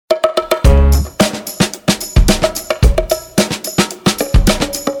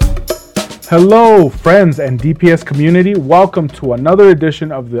Hello, friends and DPS community. Welcome to another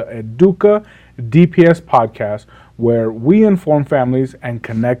edition of the EDUCA DPS podcast, where we inform families and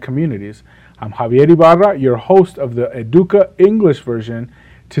connect communities. I'm Javier Ibarra, your host of the EDUCA English version.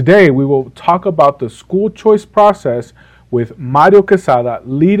 Today, we will talk about the school choice process with Mario Quesada,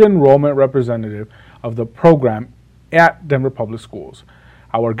 lead enrollment representative of the program at Denver Public Schools.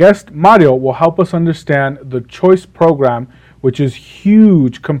 Our guest, Mario, will help us understand the choice program, which is a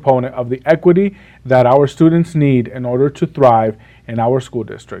huge component of the equity that our students need in order to thrive in our school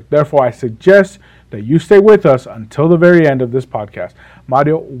district. Therefore, I suggest that you stay with us until the very end of this podcast.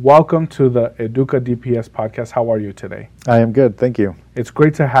 Mario, welcome to the EDUCA DPS podcast. How are you today? I am good, thank you. It's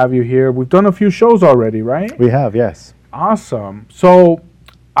great to have you here. We've done a few shows already, right? We have, yes. Awesome. So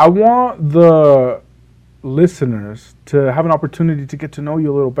I want the listeners to have an opportunity to get to know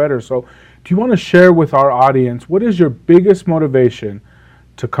you a little better. So do you want to share with our audience, what is your biggest motivation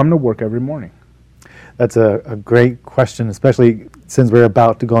to come to work every morning? That's a great question, especially since we're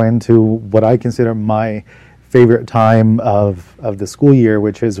about to go into what I consider my favorite time of the school year,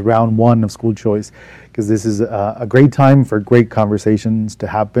 which is round one of school choice, because this is a great time for great conversations to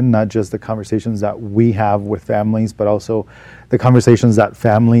happen, not just the conversations that we have with families, but also the conversations that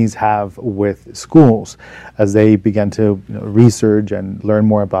families have with schools as they begin to research and learn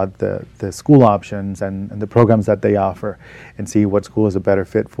more about the school options and the programs that they offer and see what school is a better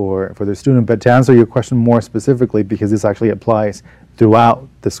fit for their student. But to answer your question more specifically, because this actually applies throughout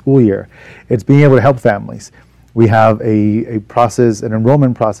the school year, it's being able to help families. We have a process, an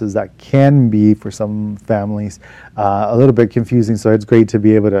enrollment process that can be, for some families, a little bit confusing. So it's great to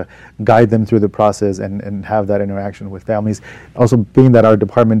be able to guide them through the process and have that interaction with families. Also, being that our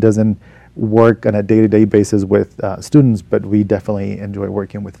department doesn't work on a day-to-day basis with students, but we definitely enjoy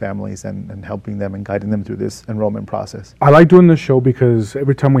working with families and helping them and guiding them through this enrollment process. I like doing this show because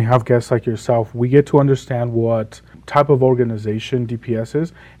every time we have guests like yourself, we get to understand what type of organization DPS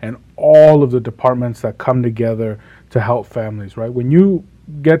is and all of the departments that come together to help families, right? When you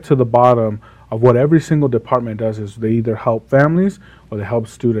get to the bottom of what every single department does is they either help families or they help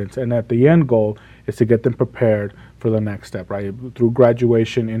students. And at the end goal is to get them prepared for the next step, right? Through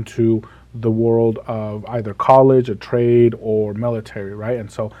graduation into the world of either college, a trade, or military, right?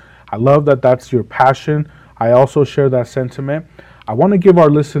 And so I love that that's your passion. I also share that sentiment. I want to give our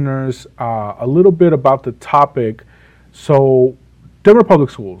listeners a little bit about the topic. So Denver Public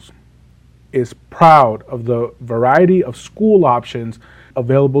Schools is proud of the variety of school options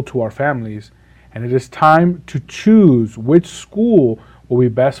available to our families, and it is time to choose which school will be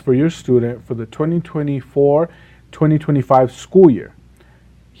best for your student for the 2024-2025 school year.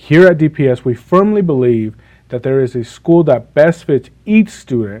 Here at DPS, we firmly believe that there is a school that best fits each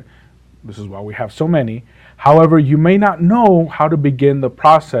student. This is why we have so many. However, you may not know how to begin the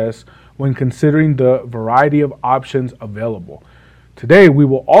process when considering the variety of options available. Today, we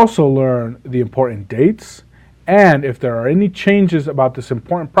will also learn the important dates and if there are any changes about this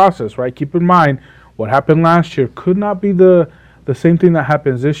important process, right? Keep in mind, what happened last year could not be the same thing that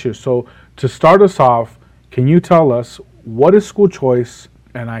happens this year. So to start us off, can you tell us what is school choice?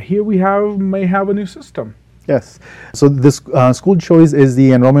 And I hear we may have a new system. Yes. So this school choice is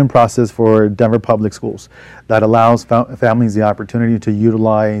the enrollment process for Denver Public Schools that allows families the opportunity to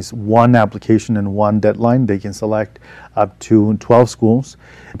utilize one application and one deadline. They can select up to 12 schools.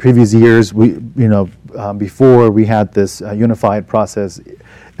 In previous years, before we had this unified process,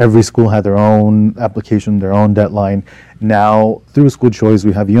 every school had their own application, their own deadline. Now, through school choice,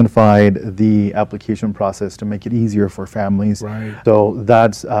 we have unified the application process to make it easier for families. Right. So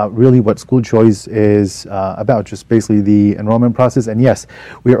that's really what school choice is about, just basically the enrollment process. And yes,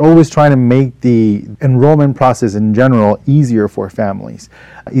 we are always trying to make the enrollment process in general easier for families,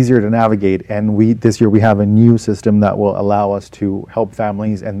 easier to navigate. And this year we have a new system that will allow us to help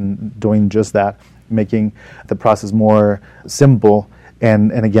families and doing just that, making the process more simple.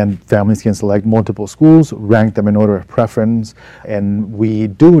 And again, families can select multiple schools, rank them in order of preference. And we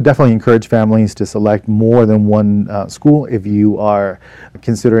do definitely encourage families to select more than one school if you are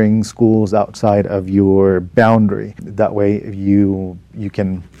considering schools outside of your boundary. That way you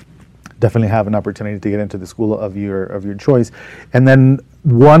can definitely have an opportunity to get into the school of your choice. And then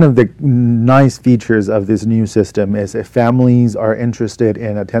one of the nice features of this new system is if families are interested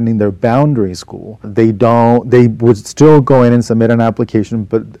in attending their boundary school, they would still go in and submit an application,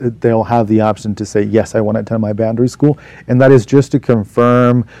 but they'll have the option to say, yes, I want to attend my boundary school. And that is just to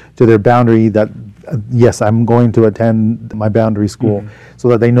confirm to their boundary that yes, I'm going to attend my boundary school, so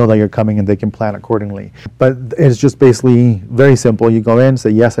that they know that you're coming and they can plan accordingly. But it's just basically very simple. You go in,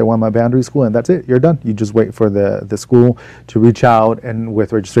 say, yes, I want my boundary school, and that's it. You're done. You just wait for the school to reach out, and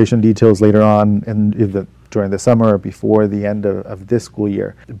with registration details later on during the summer or before the end of this school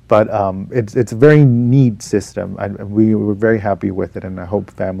year. But it's a very neat system. We were very happy with it, and I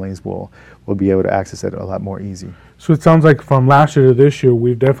hope families will be able to access it a lot more easy. So it sounds like from last year to this year,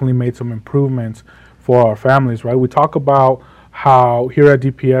 we've definitely made some improvements for our families, right? We talk about how here at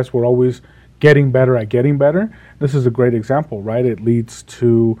DPS, we're always getting better at getting better. This is a great example, right? It leads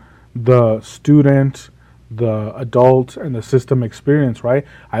to the student, the adult, and the system experience, right?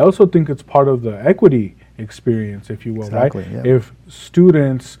 I also think it's part of the equity experience, if you will, Exactly, right? yeah. If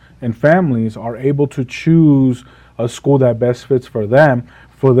students and families are able to choose a school that best fits for them,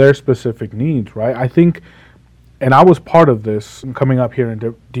 for their specific needs, right? I think, and I was part of this coming up here in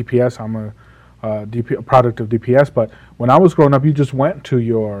DPS. I'm a product of DPS, but when I was growing up, you just went to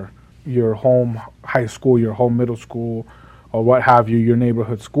your home high school, your home middle school, or what have you, your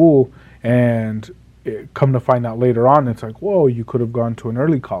neighborhood school, and come to find out later on, it's like, whoa, you could have gone to an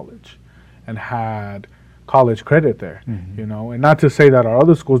early college and had college credit there, you know. And not to say that our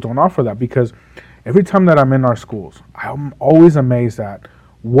other schools don't offer that, because every time that I'm in our schools, I'm always amazed at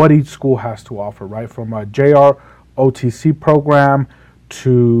what each school has to offer, right? From a JR OTC program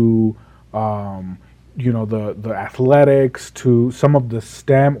to the athletics, to some of the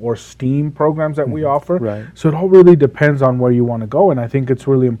STEM or STEAM programs that we offer. Right. So it all really depends on where you want to go, and I think it's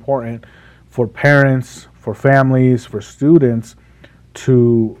really important for parents, for families, for students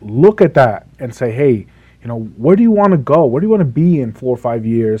to look at that and say, hey, where do you want to go? Where do you want to be in 4 or 5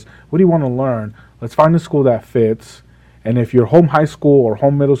 years? What do you want to learn? Let's find a school that fits. And if your home high school or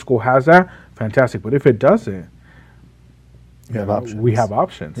home middle school has that, fantastic. But if it doesn't, we have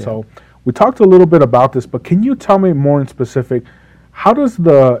options. Yeah. Yeah. So we talked a little bit about this, but can you tell me more in specific, how does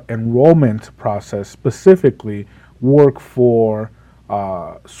the enrollment process specifically work for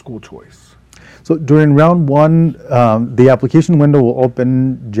school choice? So during round one, the application window will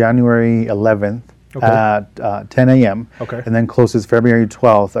open January 11th. Okay. At 10 a.m. Okay. And then closes February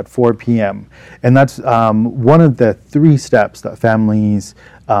 12th at 4 p.m. And that's one of the 3 steps that families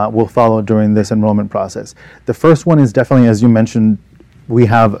will follow during this enrollment process. The first one is definitely, as you mentioned, we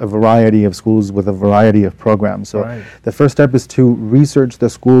have a variety of schools with a variety of programs. So Right. the first step is to research the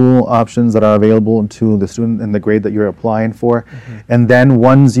school options that are available to the student in the grade that you're applying for. And then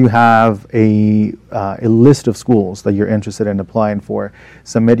once you have a list of schools that you're interested in applying for,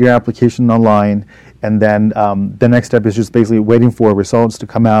 submit your application online. And then the next step is just basically waiting for results to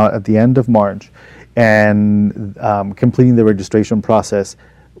come out at the end of March and completing the registration process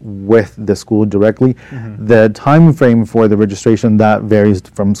with the school directly. The time frame for the registration, that varies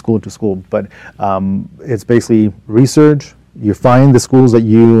from school to school, but it's basically research. You find the schools that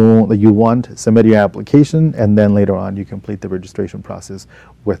you want, submit your application, and then later on you complete the registration process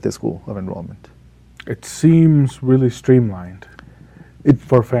with the school of enrollment. It seems really streamlined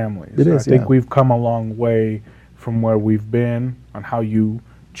for families. It is, I think yeah. we've come a long way from where we've been on how you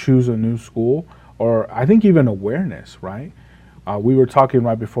choose a new school, or I think even awareness, right? We were talking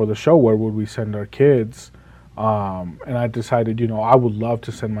right before the show, where would we send our kids? And I decided, I would love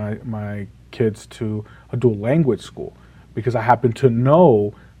to send my kids to a dual language school, because I happen to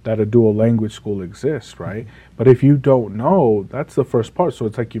know that a dual language school exists, right? But if you don't know, that's the first part. So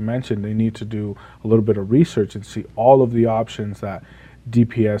it's like you mentioned, they need to do a little bit of research and see all of the options that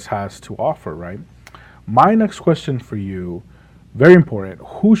DPS has to offer, right? My next question for you, very important,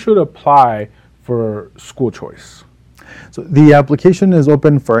 who should apply for school choice? So the application is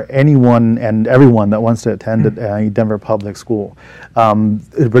open for anyone and everyone that wants to attend a Denver public school.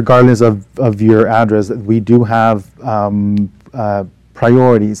 Regardless of your address, we do have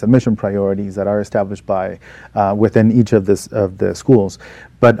admission priorities that are established by within each of the schools.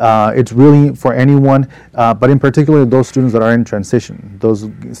 But it's really for anyone, but in particular those students that are in transition, those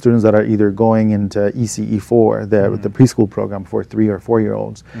students that are either going into ECE4, the preschool program for 3 or 4 year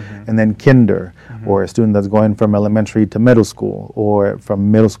olds, and then kinder, or a student that's going from elementary to middle school, or from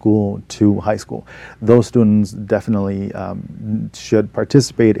middle school to high school. Those students definitely should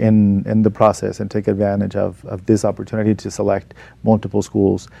participate in the process and take advantage of this opportunity to select multiple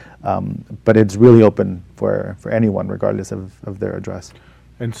schools. But it's really open for anyone, regardless of their address.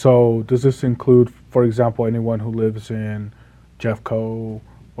 And so does this include, for example, anyone who lives in Jeffco,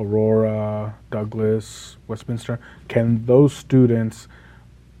 Aurora, Douglas, Westminster? Can those students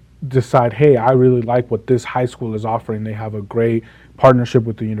decide, hey, I really like what this high school is offering. They have a great partnership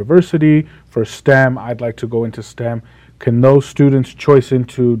with the university. For STEM, I'd like to go into STEM. Can those students choice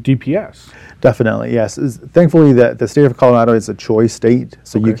into DPS? Definitely, yes. Thankfully, the state of Colorado is a choice state,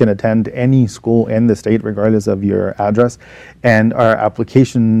 so you Okay. can attend any school in the state regardless of your address. And our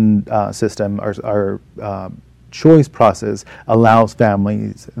application system, our choice process allows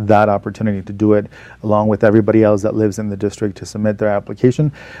families that opportunity to do it along with everybody else that lives in the district to submit their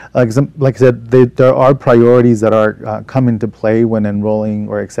application. Like I said, there are priorities that are come into play when enrolling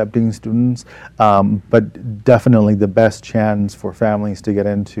or accepting students, but definitely the best chance for families to get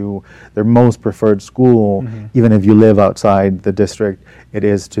into their most preferred school, even if you live outside the district, it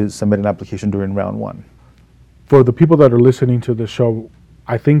is to submit an application during round one. For the people that are listening to the show,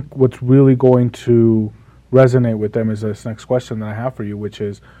 I think what's really going to resonate with them is this next question that I have for you, which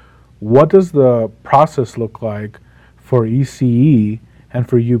is, what does the process look like for ECE and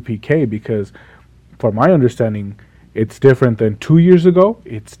for UPK? Because from my understanding, it's different than 2 years ago,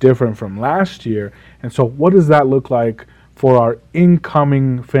 it's different from last year. And so what does that look like for our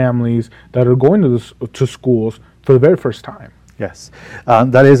incoming families that are going to schools for the very first time? Yes,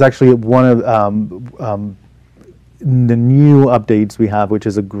 that is actually one of the new updates we have, which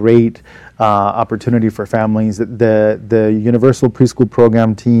is a great opportunity for families. The Universal Preschool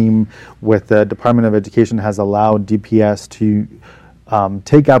Program team with the Department of Education has allowed DPS to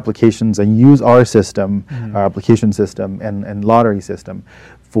take applications and use our system, our application system and lottery system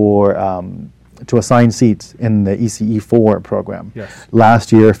for to assign seats in the ECE4 program. Yes.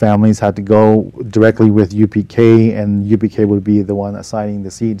 Last year, families had to go directly with UPK, and UPK would be the one assigning the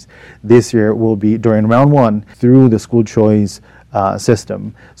seats. This year will be during round one through the school choice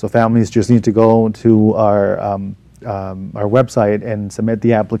system. So families just need to go to our website and submit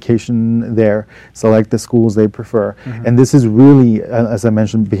the application there, select the schools they prefer. And this is really, as I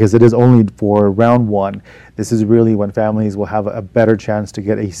mentioned, because it is only for round one, this is really when families will have a better chance to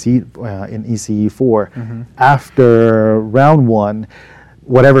get a seat in ECE4. After round one,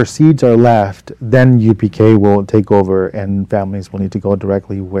 whatever seats are left, then UPK will take over and families will need to go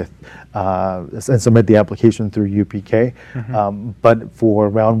directly with and submit the application through UPK. But for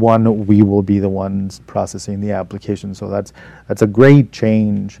round one, we will be the ones processing the application. So that's a great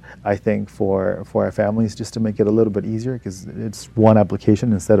change, I think, for our families, just to make it a little bit easier, because it's one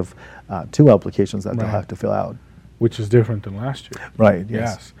application instead of two applications that they'll have to fill out. Which is different than last year. Right,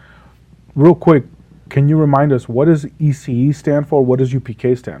 yes. Real quick, can you remind us, what does ECE stand for? What does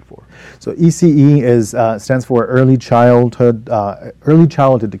UPK stand for? So ECE stands for early childhood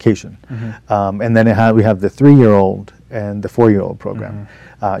education, and then we have the 3-year-old and the 4-year-old program.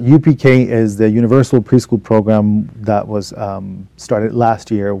 UPK is the Universal Preschool Program that was started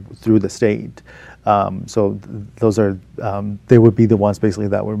last year through the state. So those are they would be the ones basically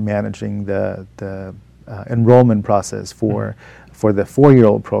that were managing the enrollment process for the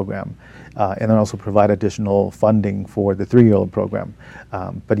 4-year-old program. And then also provide additional funding for the 3-year-old program.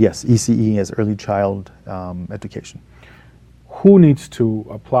 But yes, ECE is early child education. Who needs to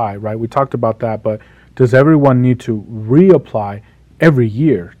apply, right? We talked about that, but does everyone need to reapply every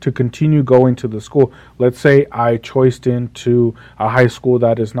year to continue going to the school? Let's say I choiced into a high school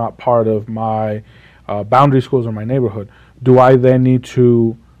that is not part of my boundary schools or my neighborhood. Do I then need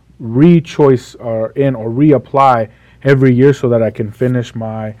to re-choice or reapply every year so that I can finish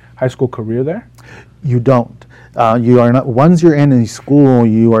my high school career there? You don't. You are not. Once you're in a school,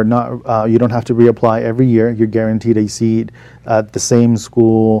 you are not. You don't have to reapply every year. You're guaranteed a seat at the same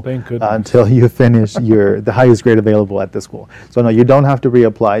school until you finish the highest grade available at the school. So no, you don't have to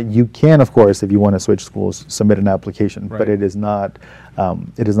reapply. You can, of course, if you want to switch schools, submit an application, but it is not.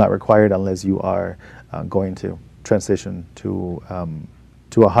 It is not required unless you are going to transition to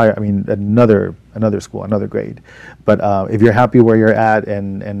a higher, another school, another grade. But if you're happy where you're at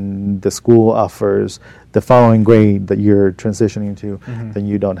and the school offers the following grade that you're transitioning to, then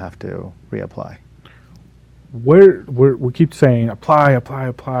you don't have to reapply. We keep saying apply,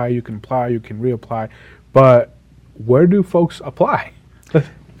 you can reapply, but where do folks apply?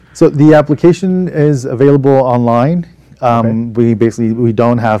 So the application is available online. We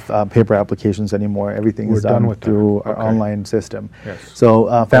don't have paper applications anymore. Everything is done through our online system. Yes.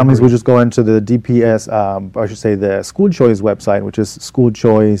 So families will just go into the DPS, I should say the school choice website, which is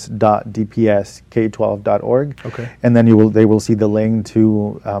schoolchoice.dpsk12.org. Okay. And then they will see the link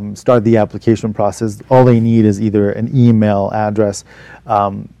to start the application process. All they need is either an email address.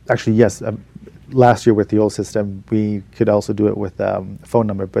 Actually, yes. Last year with the old system, we could also do it with a phone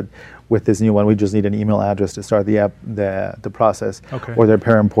number, but with this new one, we just need an email address to start the process, or their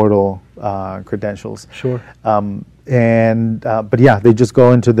parent portal credentials. Sure. But yeah, they just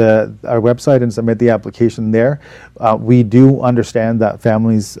go into our website and submit the application there. We do understand that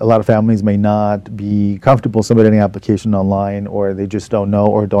a lot of families may not be comfortable submitting an application online, or they just don't know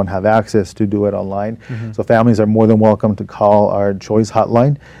or don't have access to do it online. So families are more than welcome to call our choice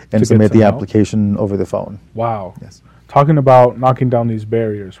hotline and submit the application over the phone. Wow. Yes. Talking about knocking down these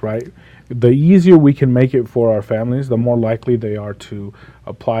barriers, right? The easier we can make it for our families, the more likely they are to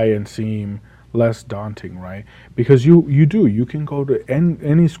apply and seem less daunting, right? Because you can go to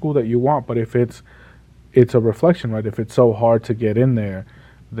any school that you want, but if it's a reflection, right? If it's so hard to get in there,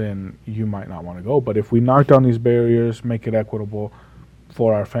 then you might not want to go. But if we knock down these barriers, make it equitable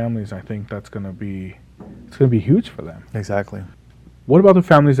for our families, I think it's going to be huge for them. Exactly. What about the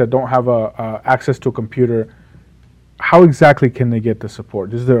families that don't have access to a computer? How exactly can they get the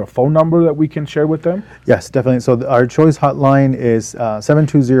support? Is there a phone number that we can share with them? Yes, definitely. So our choice hotline is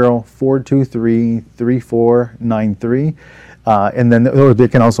 720-423-3493. And then or they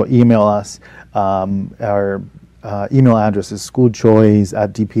can also email us. Our email address is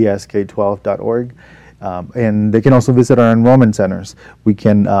schoolchoice@dpsk12.org. And they can also visit our enrollment centers. We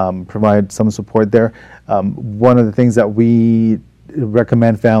can provide some support there. One of the things that we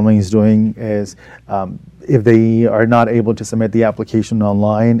recommend families doing is if they are not able to submit the application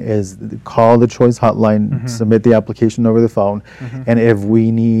online, is call the choice hotline, submit the application over the phone, and if we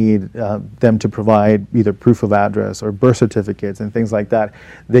need them to provide either proof of address or birth certificates and things like that,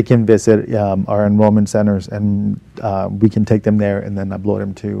 they can visit our enrollment centers, and we can take them there and then upload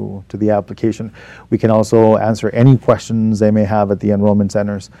them to the application. We can also answer any questions they may have at the enrollment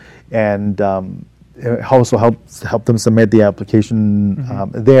centers, and it also help them submit the application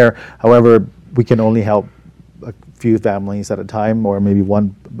there. However, we can only help a few families at a time, or maybe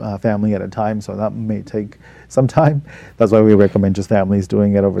one family at a time, so that may take some time. That's why we recommend just families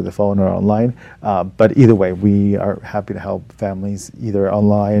doing it over the phone or online. But either way, we are happy to help families either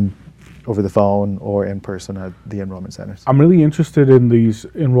online, over the phone, or in person at the enrollment centers. I'm really interested in these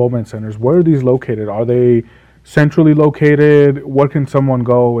enrollment centers. Where are these located? Are they centrally located? Where can someone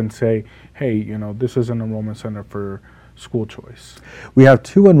go and say, hey, this is an enrollment center for school choice? We have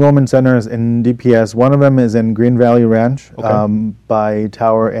two enrollment centers in DPS. One of them is in Green Valley Ranch, by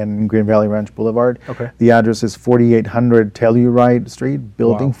Tower and Green Valley Ranch Boulevard. Okay. The address is 4800 Telluride Street,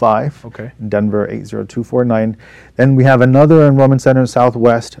 Building 5, Denver 80249. Then we have another enrollment center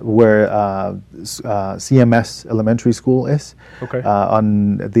southwest where CMS Elementary School is.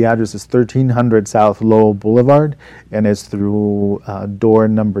 The address is 1300 South Lowell Boulevard, and it's through door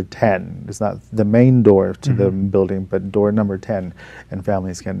number 10. It's not the main door to the building, but door number 10, and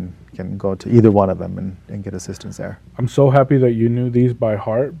families can go to either one of them and get assistance there. I'm so happy that you knew these by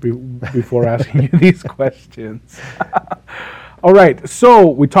heart before asking you these questions. All right, so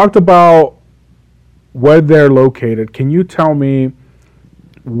we talked about where they're located. Can you tell me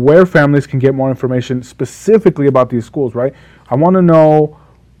where families can get more information specifically about these schools, right? I want to know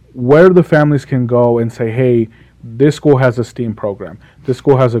where the families can go and say, hey, this school has a STEAM program. This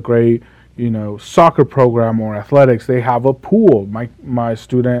school has a great soccer program or athletics. They have a pool. My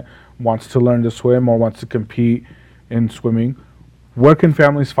student wants to learn to swim or wants to compete in swimming. Where can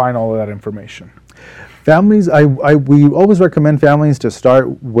families find all of that information? Families, we always recommend families to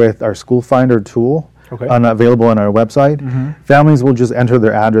start with our School Finder tool. Available on our website. Families will just enter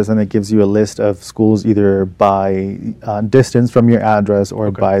their address, and it gives you a list of schools either by distance from your address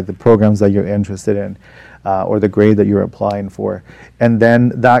or by the programs that you're interested in, or the grade that you're applying for. And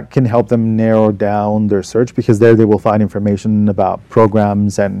then that can help them narrow down their search, because there they will find information about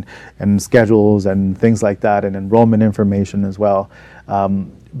programs and schedules and things like that, and enrollment information as well.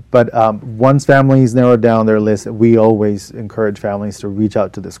 But once families narrow down their list, we always encourage families to reach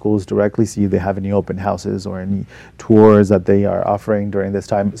out to the schools directly, see if they have any open houses or any tours that they are offering during this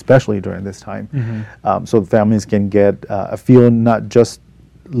time, especially during this time, so families can get a feel, not just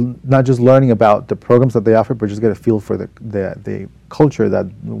learning about the programs that they offer, but just get a feel for the culture that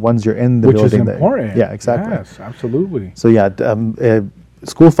once you're in the building. Which is important. Yeah, exactly. Yes, absolutely. So yeah,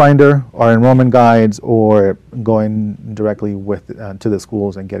 School Finder, our enrollment guides, or going directly to the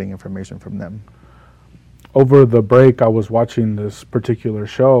schools and getting information from them. Over the break, I was watching this particular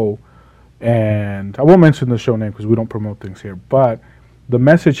show, and I won't mention the show name because we don't promote things here, but the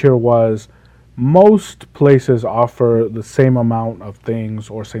message here was most places offer the same amount of things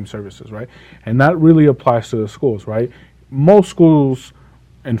or same services, right? And that really applies to the schools, right? Most schools,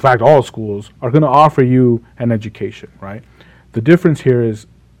 in fact all schools, are going to offer you an education, right? The difference here is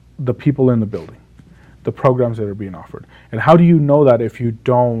the people in the building, the programs that are being offered. And how do you know that if you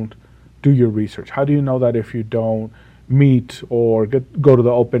don't do your research? How do you know that if you don't meet or go to the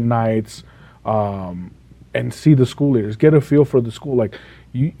open nights, and see the school leaders, get a feel for the school. Like,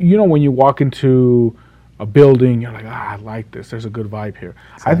 you know, when you walk into a building, you're like, I like this. There's a good vibe here.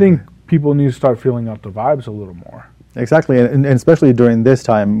 Exactly. I think people need to start feeling out the vibes a little more. Exactly, and especially during this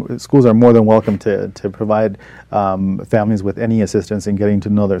time, schools are more than welcome to provide families with any assistance in getting to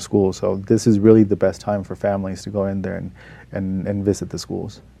know their schools. So this is really the best time for families to go in there and visit the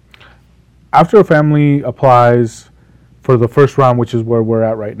schools. After a family applies for the first round, which is where we're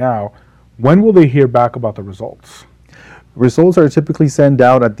at right now, when will they hear back about the results? Results are typically sent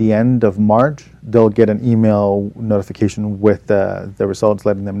out at the end of March. They'll get an email notification with the results,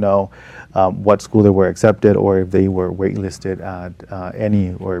 letting them know what school they were accepted, or if they were waitlisted at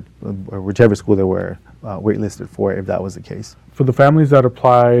any or whichever school they were waitlisted for, if that was the case. For the families that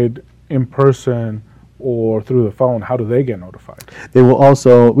applied in person or through the phone, how do they get notified? They will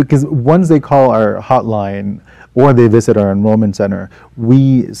also, because once they call our hotline or they visit our enrollment center,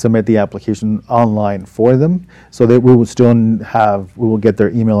 we submit the application online for them, so that we will get their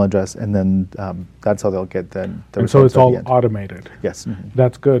email address, and then that's how they'll get the results. And so it's all end. automated. Yes. Mm-hmm.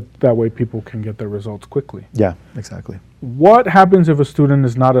 That's good. That way people can get their results quickly. Yeah, exactly. What happens if a student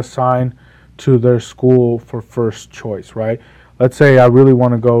is not assigned to their school for first choice, right? Let's say I really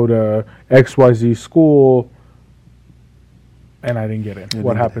want to go to XYZ school and I didn't get in.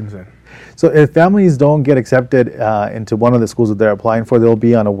 What happens then? So if families don't get accepted into one of the schools that they're applying for, they'll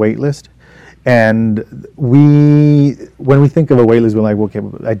be on a wait list. And when we think of a wait list, we're like, okay,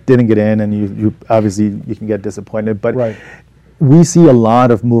 I didn't get in, and you obviously you can get disappointed. But right. We see a lot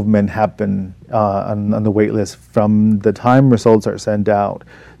of movement happen on the wait list from the time results are sent out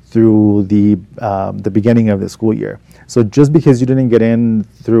through the beginning of the school year. So just because you didn't get in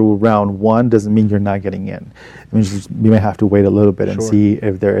through round one doesn't mean you're not getting in. It means you may have to wait a little bit and see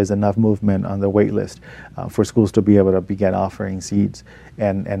if there is enough movement on the wait list for schools to be able to begin offering seats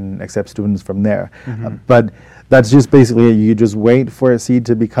and accept students from there. Mm-hmm. But that's just basically, you just wait for a seat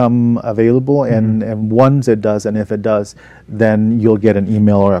to become available, and once it does, and if it does, then you'll get an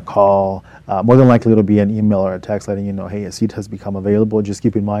email or a call. More than likely it'll be an email or a text letting you know, hey, a seat has become available. Just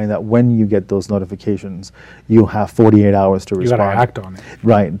keep in mind that when you get those notifications, you have 48 hours to respond. You gotta act on it.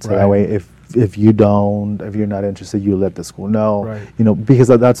 Right, so that way if you're not interested, you let the school know. Right. You know, because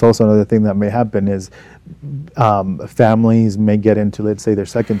that's also another thing that may happen is families may get into, let's say, their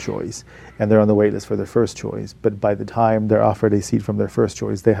second choice, and they're on the wait list for their first choice. But by the time they're offered a seat from their first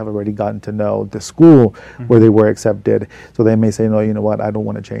choice, they have already gotten to know the school where they were accepted. So they may say, no, you know what, I don't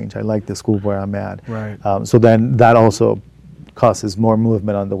want to change. I like the school where I'm at. Right. So then that also causes more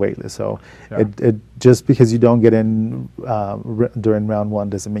movement on the wait list. So it just because you don't get in during round one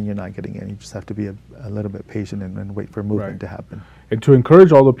doesn't mean you're not getting in. You just have to be a little bit patient and wait for movement to happen. And to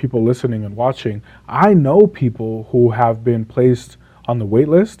encourage all the people listening and watching, I know people who have been placed on the wait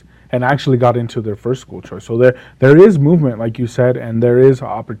list and actually got into their first school choice. So there is movement, like you said, and there is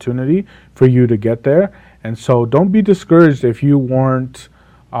opportunity for you to get there. And so don't be discouraged if you weren't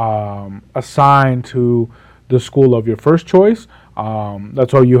assigned to the school of your first choice.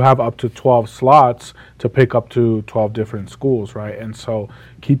 That's why you have up to 12 slots to pick up to 12 different schools, right? And so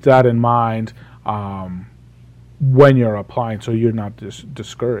keep that in mind when you're applying, so you're not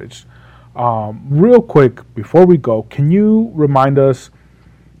discouraged. Real quick, before we go, can you remind us,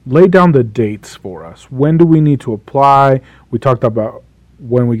 lay down the dates for us? When do we need to apply? We talked about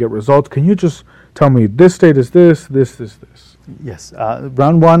when we get results. Can you just tell me this date is this, this is this? Yes.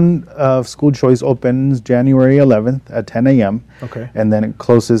 Round one of school choice opens January 11th at 10 a.m. Okay. And then it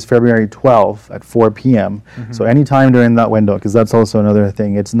closes February 12th at 4 p.m. So anytime during that window, because that's also another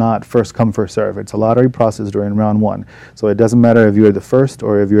thing, it's not first come, first serve. It's a lottery process during round one. So it doesn't matter if you're the first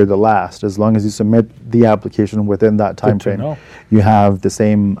or if you're the last. As long as you submit the application within that time frame, you have the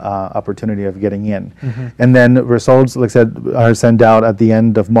same opportunity of getting in. And then results, like I said, are sent out at the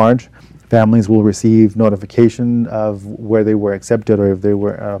end of March. Families will receive notification of where they were accepted or if they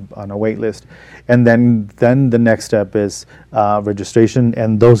were on a wait list. And then the next step is registration,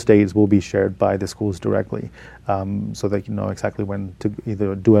 and those dates will be shared by the schools directly, so that you know exactly when to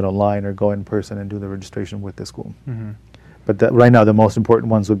either do it online or go in person and do the registration with the school. But right now the most important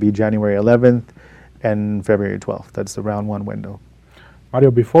ones would be January 11th and February 12th. That's the round one window.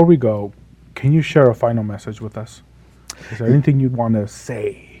 Mario, before we go, can you share a final message with us? Is there anything you'd want to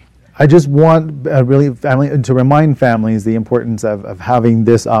say? I just want to remind families the importance of having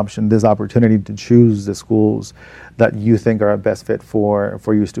this option, this opportunity to choose the schools that you think are a best fit for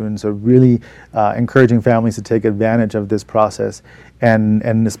your students. So really encouraging families to take advantage of this process,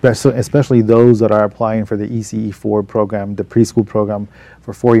 and especially those that are applying for the ECE4 program, the preschool program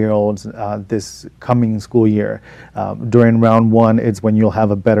for 4-year-olds this coming school year. During round 1, it's when you'll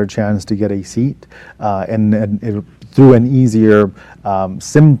have a better chance to get a seat, and through an easier,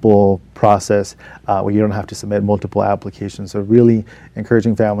 simple process where you don't have to submit multiple applications. So really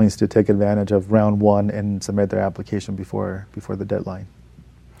encouraging families to take advantage of round 1 and submit their application before the deadline.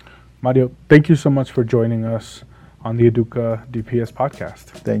 Mario, thank you so much for joining us on the EDUCA DPS podcast.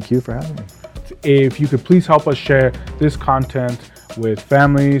 Thank you for having me. If you could please help us share this content with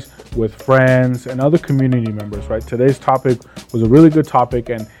families, with friends, and other community members, right? Today's topic was a really good topic,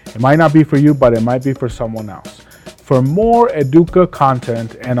 and it might not be for you, but it might be for someone else. For more EDUCA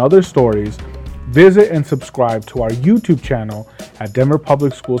content and other stories, visit and subscribe to our YouTube channel at Denver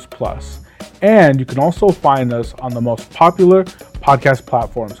Public Schools Plus. And you can also find us on the most popular podcast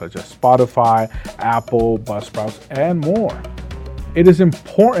platforms such as Spotify, Apple, Buzzsprout, and more. It is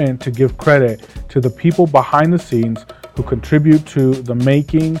important to give credit to the people behind the scenes who contribute to the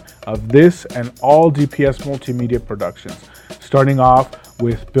making of this and all DPS multimedia productions, starting off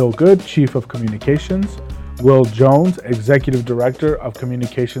with Bill Good, Chief of Communications, Will Jones, Executive Director of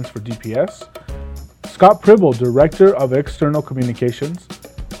Communications for DPS, Scott Pribble, Director of External Communications,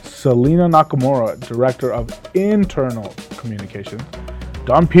 Selena Nakamura, Director of Internal Communications,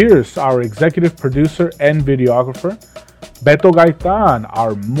 Don Pierce, our Executive Producer and Videographer, Beto Gaitan,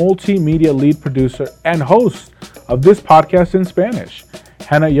 our Multimedia Lead Producer and host of this podcast in Spanish,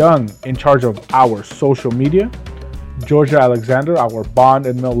 Hannah Young, in charge of our social media, Georgia Alexander, our Bond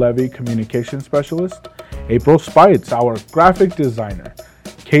and Mill Levy Communication Specialist, April Spites, our graphic designer,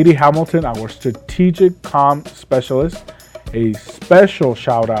 Katie Hamilton, our strategic comm specialist. A special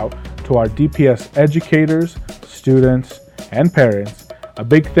shout out to our DPS educators, students, and parents. A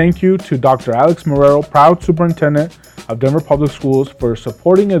big thank you to Dr. Alex Marrero, proud superintendent of Denver Public Schools, for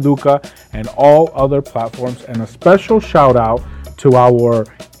supporting EDUCA and all other platforms. And a special shout out to our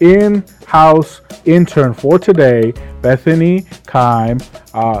in-house intern for today, Bethany Kime,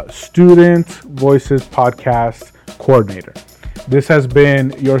 Student Voices Podcast Coordinator. This has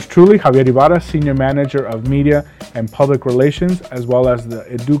been yours truly, Javier Ibarra, Senior Manager of Media and Public Relations, as well as the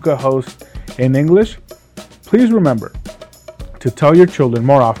EDUCA host in English. Please remember to tell your children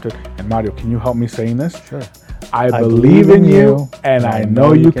more often, and Mario, can you help me saying this? Sure. I believe in you, and I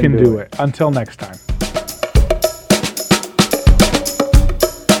know you can do it. Until next time.